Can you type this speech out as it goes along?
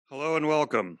and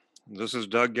welcome. This is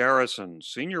Doug Garrison,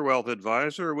 Senior Wealth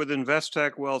Advisor with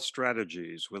Investec Wealth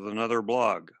Strategies, with another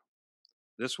blog.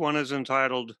 This one is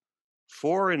entitled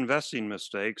Four Investing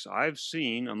Mistakes I've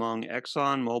Seen Among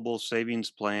ExxonMobil Savings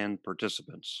Plan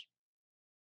Participants.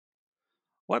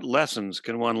 What lessons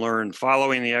can one learn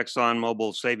following the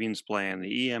ExxonMobil Savings Plan,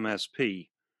 the EMSP,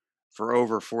 for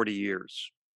over 40 years?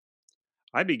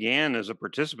 I began as a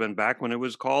participant back when it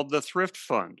was called the Thrift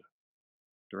Fund.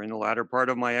 During the latter part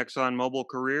of my ExxonMobil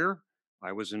career,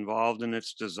 I was involved in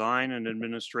its design and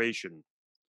administration.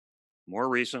 More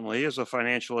recently, as a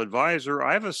financial advisor,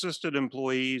 I've assisted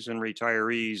employees and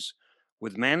retirees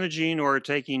with managing or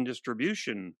taking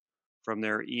distribution from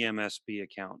their EMSP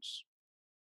accounts.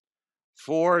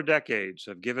 4 decades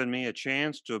have given me a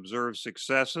chance to observe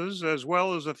successes as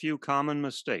well as a few common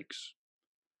mistakes.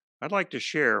 I'd like to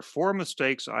share 4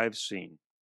 mistakes I've seen.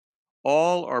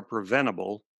 All are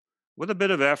preventable with a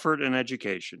bit of effort and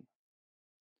education.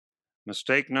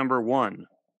 Mistake number 1: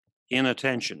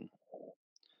 inattention.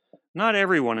 Not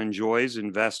everyone enjoys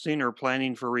investing or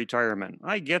planning for retirement.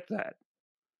 I get that.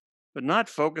 But not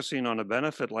focusing on a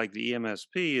benefit like the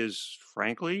EMSP is,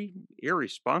 frankly,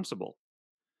 irresponsible.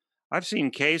 I've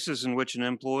seen cases in which an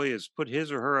employee has put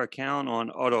his or her account on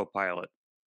autopilot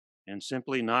and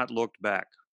simply not looked back.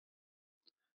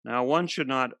 Now, one should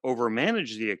not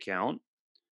overmanage the account.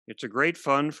 It's a great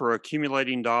fund for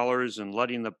accumulating dollars and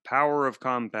letting the power of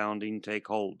compounding take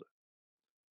hold.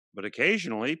 But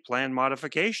occasionally, plan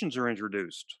modifications are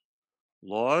introduced.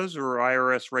 Laws or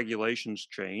IRS regulations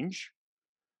change,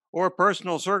 or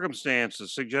personal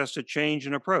circumstances suggest a change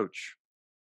in approach.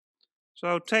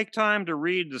 So take time to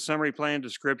read the summary plan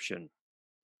description.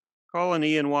 Call an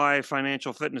E&Y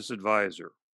financial fitness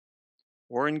advisor,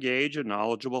 or engage a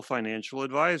knowledgeable financial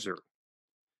advisor.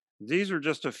 These are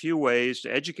just a few ways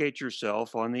to educate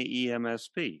yourself on the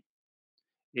EMSP.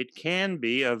 It can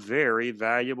be a very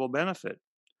valuable benefit.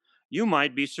 You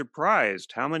might be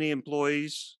surprised how many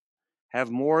employees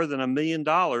have more than $1 million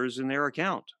in their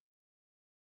account.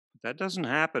 But that doesn't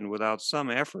happen without some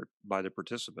effort by the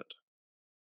participant.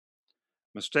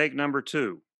 Mistake number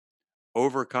 2: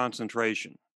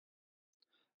 overconcentration.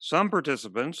 Some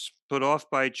participants, put off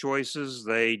by choices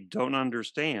they don't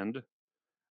understand,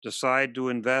 decide to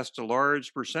invest a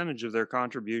large percentage of their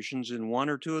contributions in one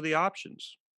or two of the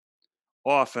options.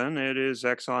 Often it is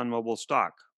ExxonMobil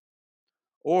stock.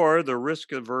 Or the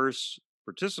risk averse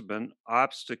participant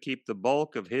opts to keep the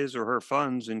bulk of his or her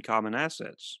funds in common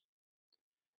assets.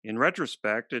 In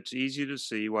retrospect, it's easy to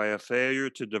see why a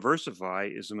failure to diversify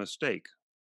is a mistake.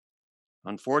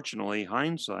 Unfortunately,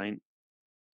 hindsight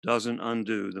doesn't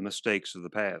undo the mistakes of the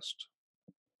past.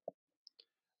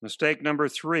 Mistake number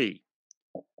 3: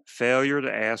 failure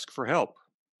to ask for help.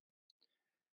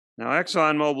 Now,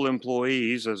 ExxonMobil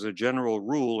employees, as a general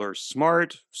rule, are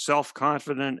smart, self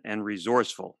confident, and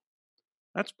resourceful.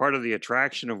 That's part of the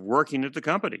attraction of working at the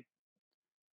company.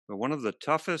 But one of the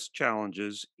toughest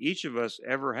challenges each of us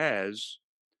ever has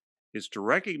is to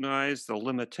recognize the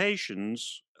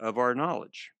limitations of our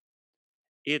knowledge.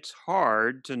 It's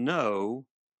hard to know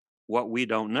what we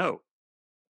don't know.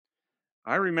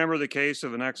 I remember the case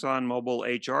of an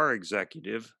ExxonMobil HR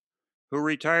executive who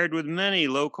retired with many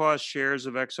low cost shares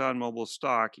of ExxonMobil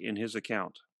stock in his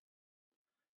account.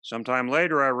 Sometime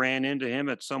later, I ran into him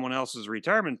at someone else's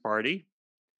retirement party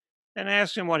and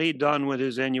asked him what he'd done with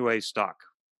his NUA stock.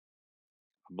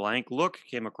 A blank look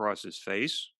came across his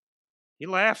face. He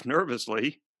laughed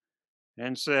nervously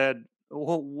and said,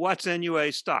 "Well, what's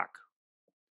NUA stock?"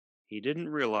 He didn't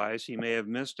realize he may have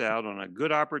missed out on a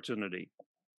good opportunity.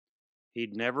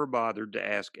 He'd never bothered to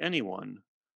ask anyone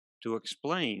to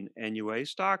explain NUA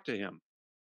stock to him.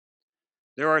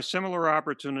 There are similar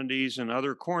opportunities in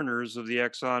other corners of the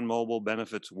ExxonMobil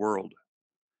benefits world.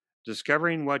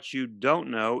 Discovering what you don't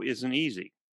know isn't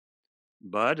easy,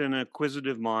 but an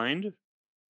inquisitive mind,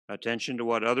 attention to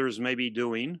what others may be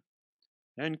doing,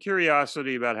 and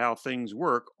curiosity about how things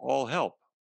work all help.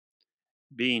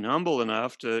 Being humble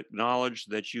enough to acknowledge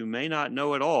that you may not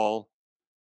know it all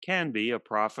can be a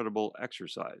profitable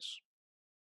exercise.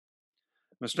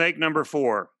 Mistake number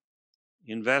 4: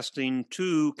 investing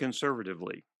too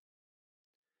conservatively.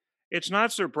 It's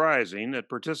not surprising that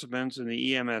participants in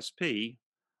the EMSP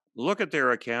look at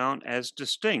their account as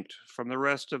distinct from the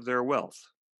rest of their wealth.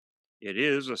 It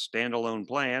is a standalone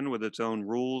plan with its own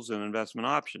rules and investment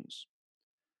options.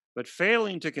 But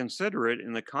failing to consider it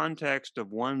in the context of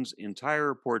one's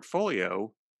entire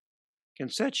portfolio can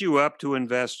set you up to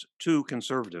invest too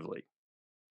conservatively.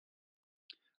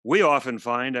 We often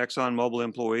find ExxonMobil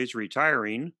employees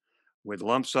retiring with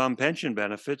lump sum pension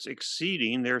benefits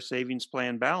exceeding their savings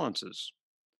plan balances.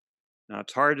 Now,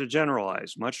 it's hard to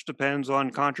generalize. Much depends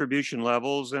on contribution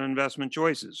levels and investment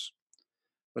choices.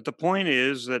 But the point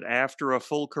is that after a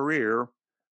full career,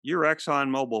 your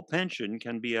ExxonMobil pension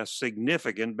can be a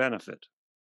significant benefit.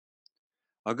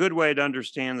 A good way to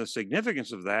understand the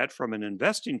significance of that from an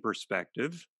investing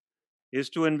perspective is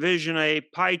to envision a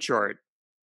pie chart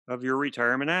of your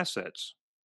retirement assets.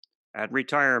 At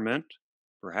retirement,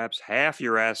 perhaps half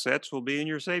your assets will be in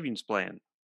your savings plan.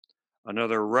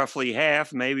 Another roughly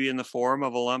half may be in the form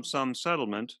of a lump sum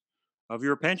settlement of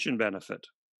your pension benefit.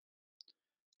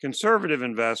 Conservative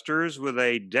investors with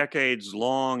a decades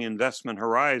long investment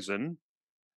horizon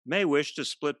may wish to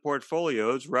split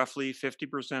portfolios roughly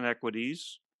 50%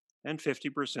 equities and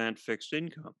 50% fixed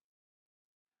income.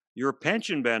 Your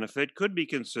pension benefit could be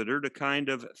considered a kind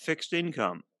of fixed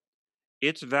income.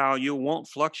 Its value won't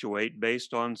fluctuate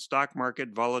based on stock market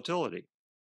volatility.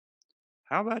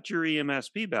 How about your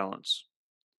EMSP balance?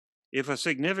 If a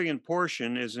significant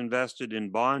portion is invested in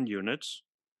bond units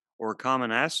or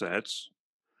common assets,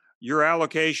 your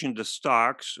allocation to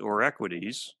stocks or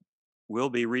equities will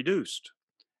be reduced,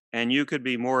 and you could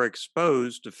be more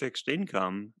exposed to fixed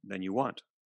income than you want.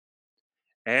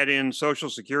 Add in Social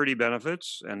Security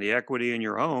benefits and the equity in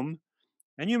your home,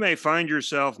 and you may find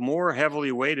yourself more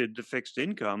heavily weighted to fixed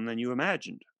income than you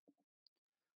imagined.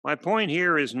 My point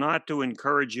here is not to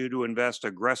encourage you to invest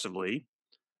aggressively,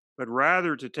 but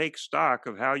rather to take stock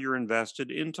of how you're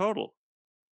invested in total.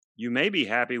 You may be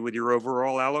happy with your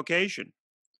overall allocation,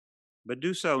 but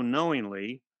do so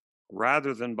knowingly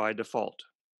rather than by default.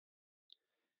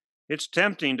 It's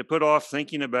tempting to put off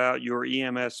thinking about your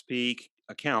EMSP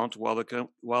account while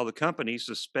the company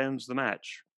suspends the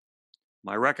match.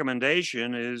 My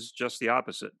recommendation is just the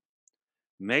opposite.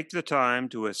 Make the time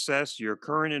to assess your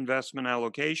current investment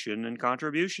allocation and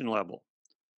contribution level,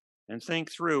 and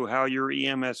think through how your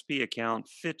EMSP account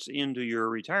fits into your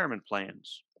retirement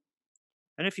plans.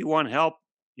 And if you want help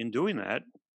in doing that,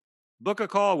 book a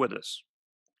call with us.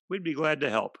 We'd be glad to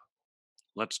help.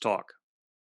 Let's talk.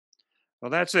 Well,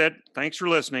 that's it. Thanks for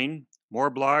listening. More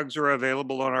blogs are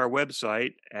available on our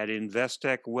website at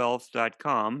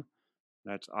investecwealth.com.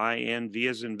 That's INV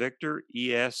as in Victor,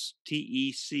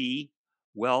 ESTEC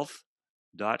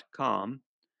wealth.com.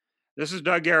 This is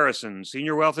Doug Garrison,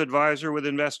 Senior Wealth Advisor with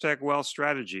Investec Wealth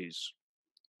Strategies.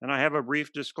 And I have a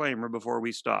brief disclaimer before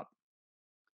we stop.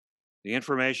 The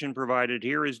information provided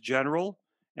here is general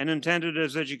and intended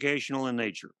as educational in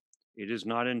nature. It is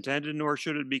not intended, nor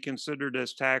should it be considered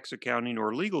as tax, accounting,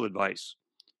 or legal advice.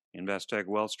 Investec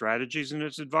Wealth Strategies and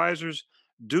its advisors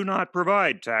do not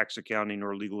provide tax, accounting,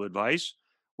 or legal advice.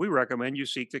 We recommend you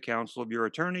seek the counsel of your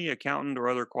attorney, accountant, or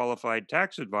other qualified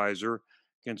tax advisor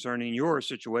concerning your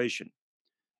situation.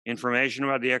 Information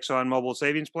about the ExxonMobil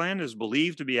Savings Plan is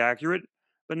believed to be accurate,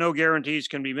 but no guarantees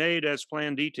can be made as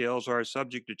plan details are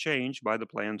subject to change by the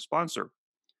plan sponsor.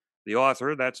 The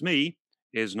author, that's me,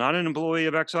 is not an employee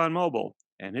of ExxonMobil,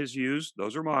 and his views,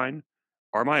 those are mine,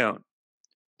 are my own.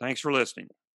 Thanks for listening.